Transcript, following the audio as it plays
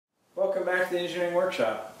Welcome back to the Engineering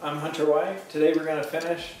Workshop. I'm Hunter White. Today we're going to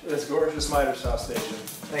finish this gorgeous miter saw station.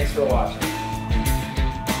 Thanks for watching.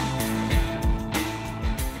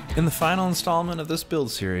 In the final installment of this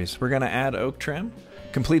build series, we're going to add oak trim,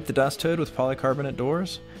 complete the dust hood with polycarbonate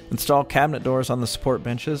doors, install cabinet doors on the support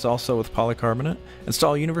benches also with polycarbonate,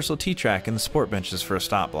 install universal T-track in the support benches for a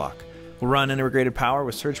stop block. We'll run integrated power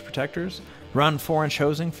with surge protectors, run 4-inch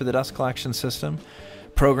hosing for the dust collection system,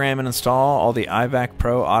 program and install all the iVac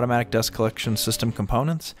Pro automatic dust collection system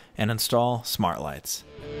components, and install smart lights.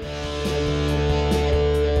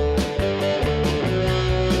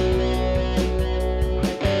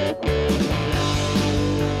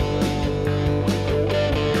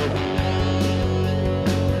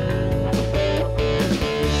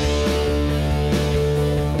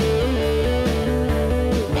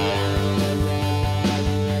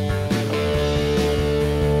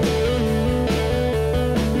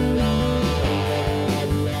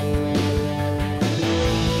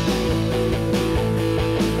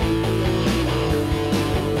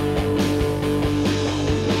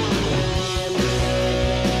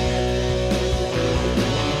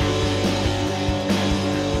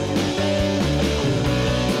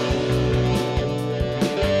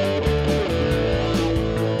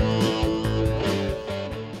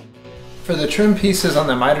 For the trim pieces on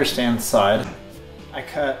the miter stand side, I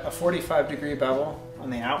cut a 45-degree bevel on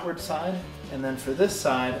the outward side, and then for this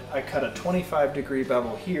side, I cut a 25-degree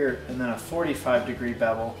bevel here and then a 45-degree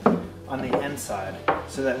bevel on the inside,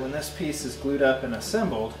 so that when this piece is glued up and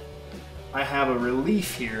assembled, I have a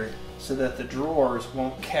relief here so that the drawers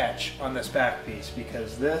won't catch on this back piece,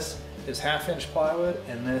 because this is 1/2-inch plywood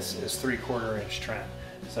and this is 3/4 inch trim.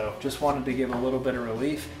 So just wanted to give a little bit of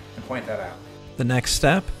relief and point that out. The next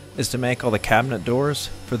step is to make all the cabinet doors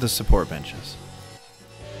for the support benches.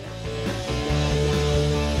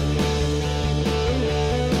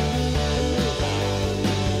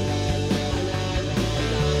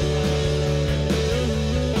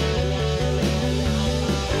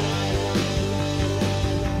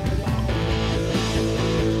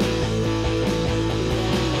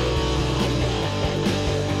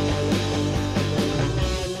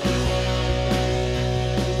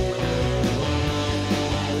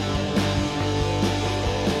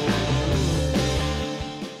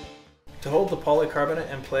 To hold the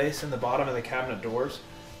polycarbonate in place in the bottom of the cabinet doors,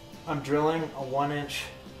 I'm drilling a 1-inch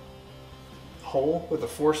hole with a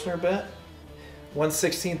Forstner bit,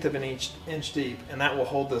 1/16 of an inch deep, and that will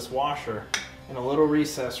hold this washer in a little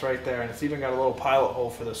recess right there, and it's even got a little pilot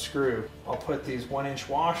hole for the screw. I'll put these 1-inch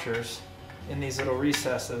washers in these little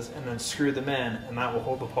recesses and then screw them in, and that will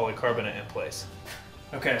hold the polycarbonate in place.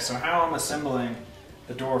 Okay, so how I'm assembling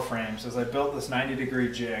the door frames is I built this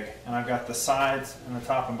 90-degree jig, and I've got the sides and the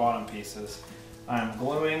top and bottom pieces. I'm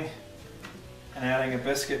gluing and adding a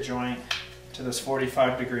biscuit joint to this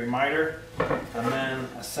 45-degree miter, and then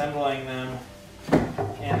assembling them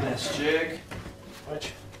in this jig,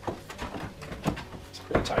 which is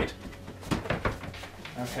pretty tight.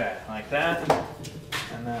 Okay, like that,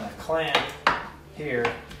 and then a clamp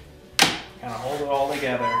here, kind of hold it all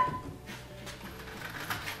together.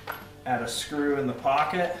 Add a screw in the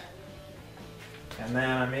pocket, and then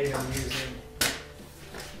I'm even using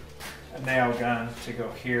a nail gun to go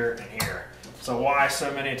here and here. So why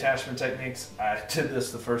so many attachment techniques? I did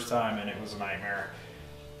this the first time and it was a nightmare.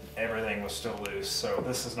 Everything was still loose, so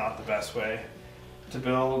this is not the best way to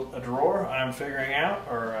build a drawer I'm figuring out,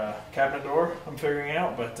 or a cabinet door I'm figuring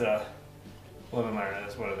out, but live and learn, it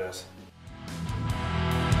is what it is.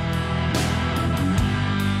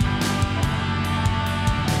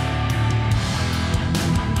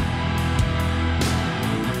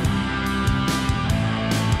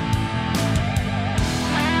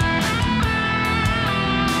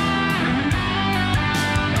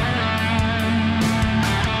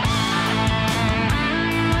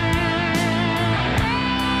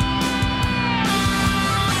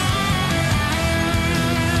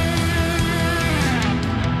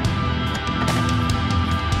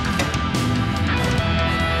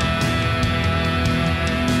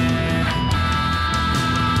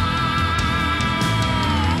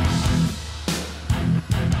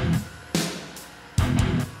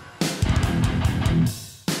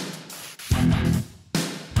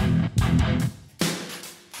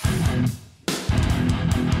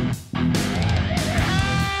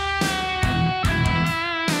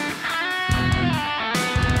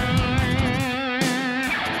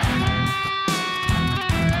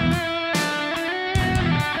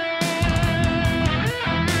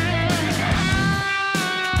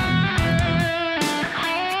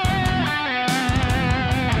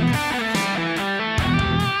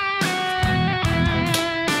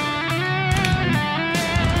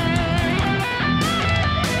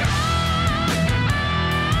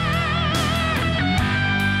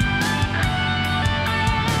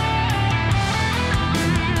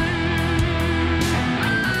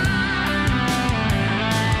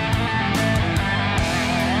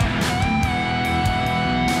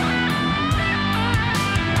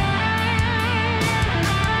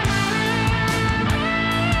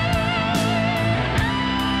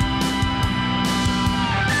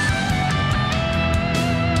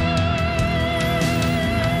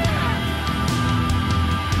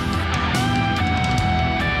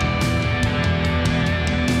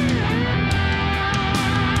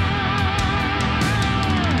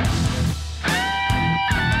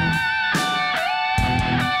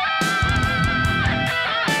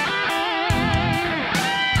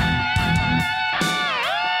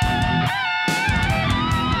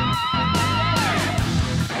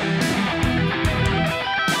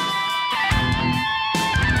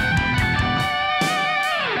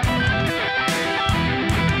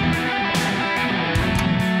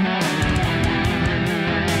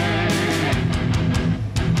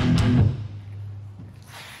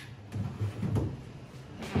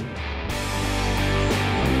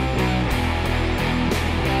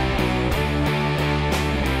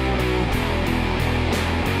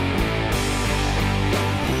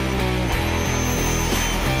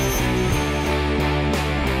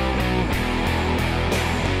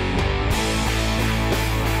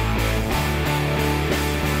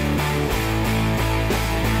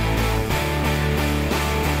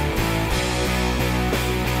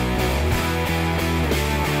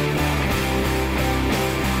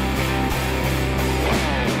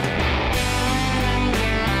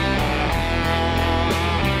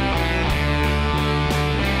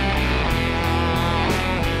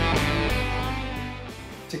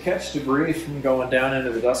 catch debris from going down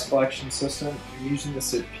into the dust collection system, I'm using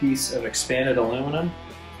this piece of expanded aluminum.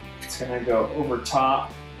 It's going to go over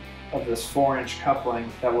top of this 4-inch coupling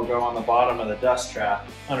that will go on the bottom of the dust trap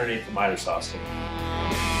underneath the miter saw stick.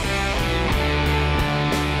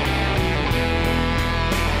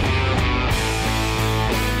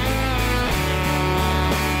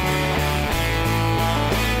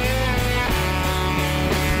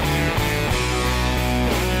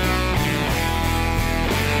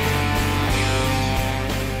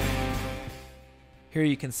 Here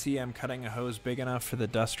you can see I'm cutting a hose big enough for the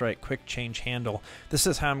Dust Right quick change handle. This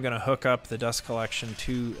is how I'm going to hook up the dust collection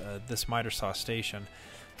to this miter saw station.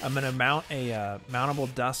 I'm going to mount a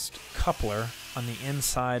mountable dust coupler on the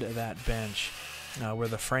inside of that bench where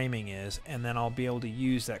the framing is, and then I'll be able to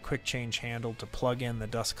use that quick change handle to plug in the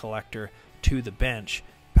dust collector to the bench,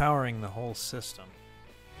 powering the whole system.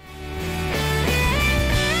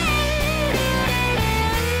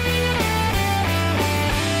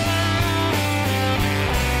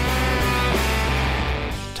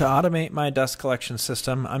 To automate my dust collection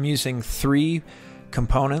system, I'm using 3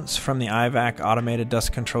 components from the iVac automated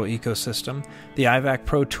dust control ecosystem. The iVac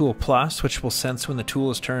Pro Tool Plus, which will sense when the tool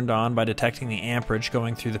is turned on by detecting the amperage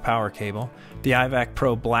going through the power cable. The iVac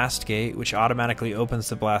Pro Blast Gate, which automatically opens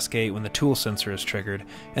the blast gate when the tool sensor is triggered.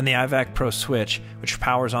 And the iVac Pro Switch, which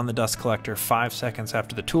powers on the dust collector 5 seconds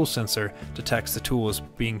after the tool sensor detects the tool is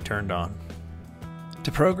being turned on.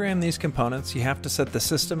 To program these components, you have to set the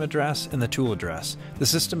system address and the tool address. The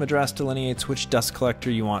system address delineates which dust collector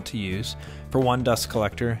you want to use. For one dust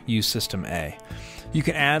collector, use System A. You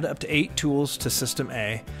can add up to 8 tools to System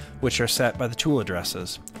A, which are set by the tool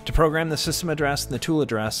addresses. To program the system address and the tool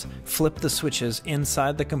address, flip the switches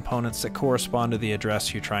inside the components that correspond to the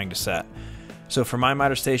address you're trying to set. So for my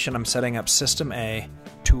miter station, I'm setting up System A,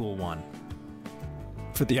 Tool 1.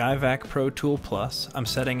 For the iVac Pro Tool Plus, I'm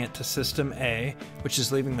setting it to System A, which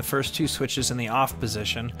is leaving the first 2 switches in the off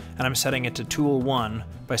position, and I'm setting it to Tool 1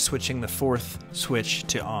 by switching the 4th switch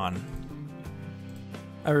to on.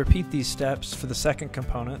 I repeat these steps for the second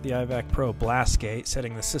component, the iVac Pro Blast Gate,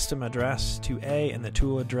 setting the system address to A and the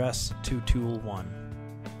tool address to Tool 1.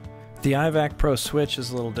 The iVac Pro Switch is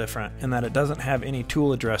a little different in that it doesn't have any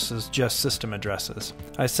tool addresses, just system addresses.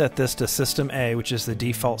 I set this to System A, which is the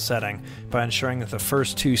default setting, by ensuring that the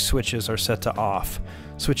first 2 switches are set to off.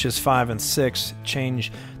 Switches 5 and 6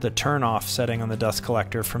 change the turn-off setting on the dust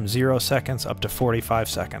collector from 0 seconds up to 45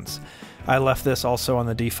 seconds. I left this also on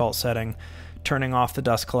the default setting, turning off the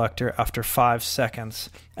dust collector after 5 seconds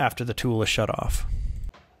after the tool is shut off.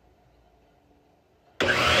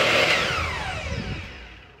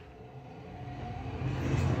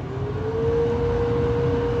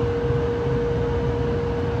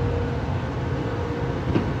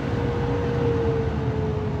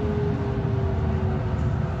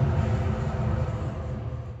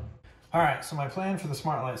 Alright, so my plan for the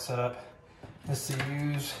smart light setup is to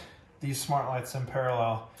use these smart lights in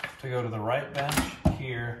parallel to go to the right bench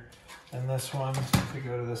here, and this one to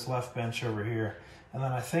go to this left bench over here. And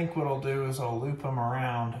then I think what I'll do is I'll loop them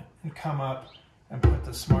around and come up and put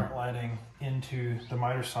the smart lighting into the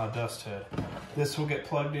miter saw dust hood. This will get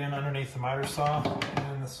plugged in underneath the miter saw, and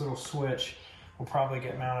then this little switch will probably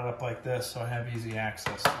get mounted up like this so I have easy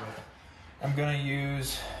access to it. I'm going to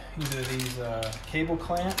use either these cable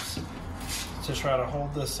clamps to try to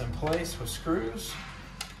hold this in place with screws,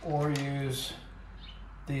 or use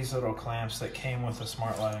these little clamps that came with the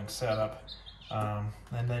smart lighting setup,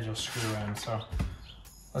 and they just screw in. So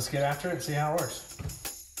let's get after it and see how it works.